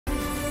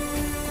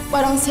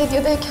Baran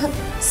sedyedeyken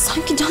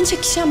sanki can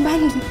çekişen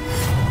bendim.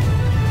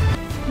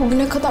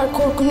 Bugüne kadar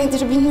korku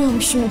nedir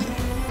bilmiyormuşum ben.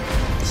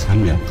 Sen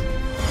mi yaptın?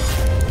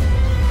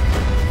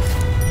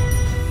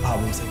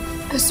 Abim sen.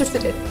 Özür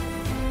dilerim.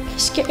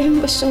 Keşke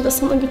en başında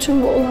sana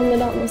bütün bu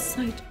olanları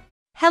anlatsaydım.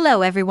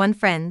 Hello everyone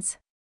friends.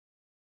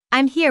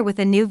 I'm here with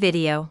a new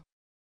video.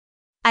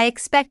 I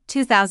expect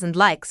 2,000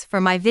 likes for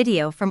my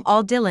video from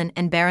all Dylan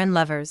and Baran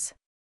lovers.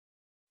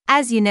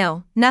 As you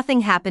know,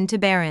 nothing happened to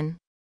Baran.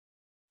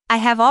 I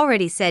have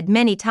already said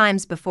many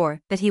times before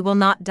that he will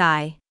not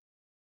die.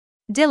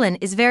 Dylan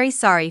is very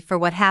sorry for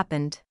what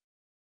happened.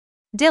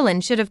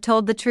 Dylan should have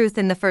told the truth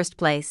in the first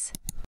place.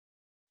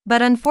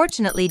 But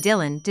unfortunately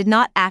Dylan did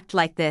not act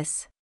like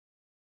this.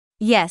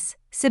 Yes,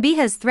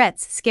 Sabiha's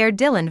threats scared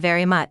Dylan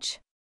very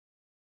much.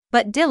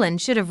 But Dylan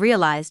should have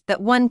realized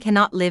that one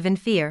cannot live in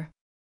fear.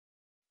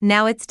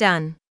 Now it's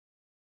done.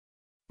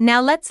 Now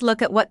let's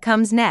look at what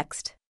comes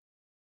next.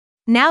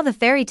 Now the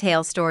fairy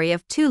tale story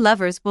of two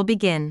lovers will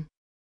begin.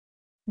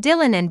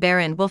 Dylan and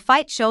Baran will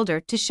fight shoulder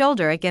to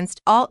shoulder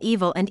against all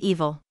evil and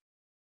evil.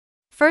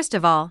 First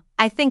of all,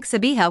 I think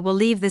Sabiha will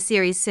leave the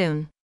series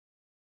soon.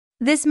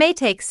 This may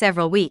take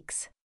several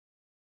weeks.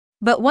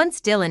 But once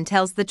Dylan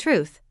tells the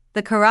truth,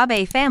 the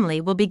Karabe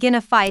family will begin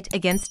a fight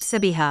against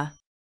Sabiha.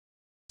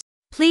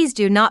 Please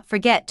do not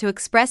forget to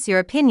express your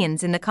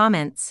opinions in the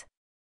comments.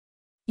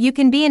 You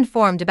can be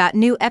informed about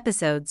new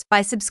episodes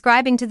by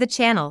subscribing to the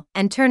channel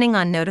and turning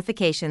on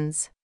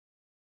notifications.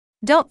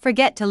 Don't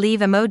forget to leave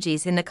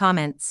emojis in the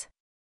comments.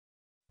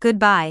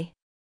 Goodbye.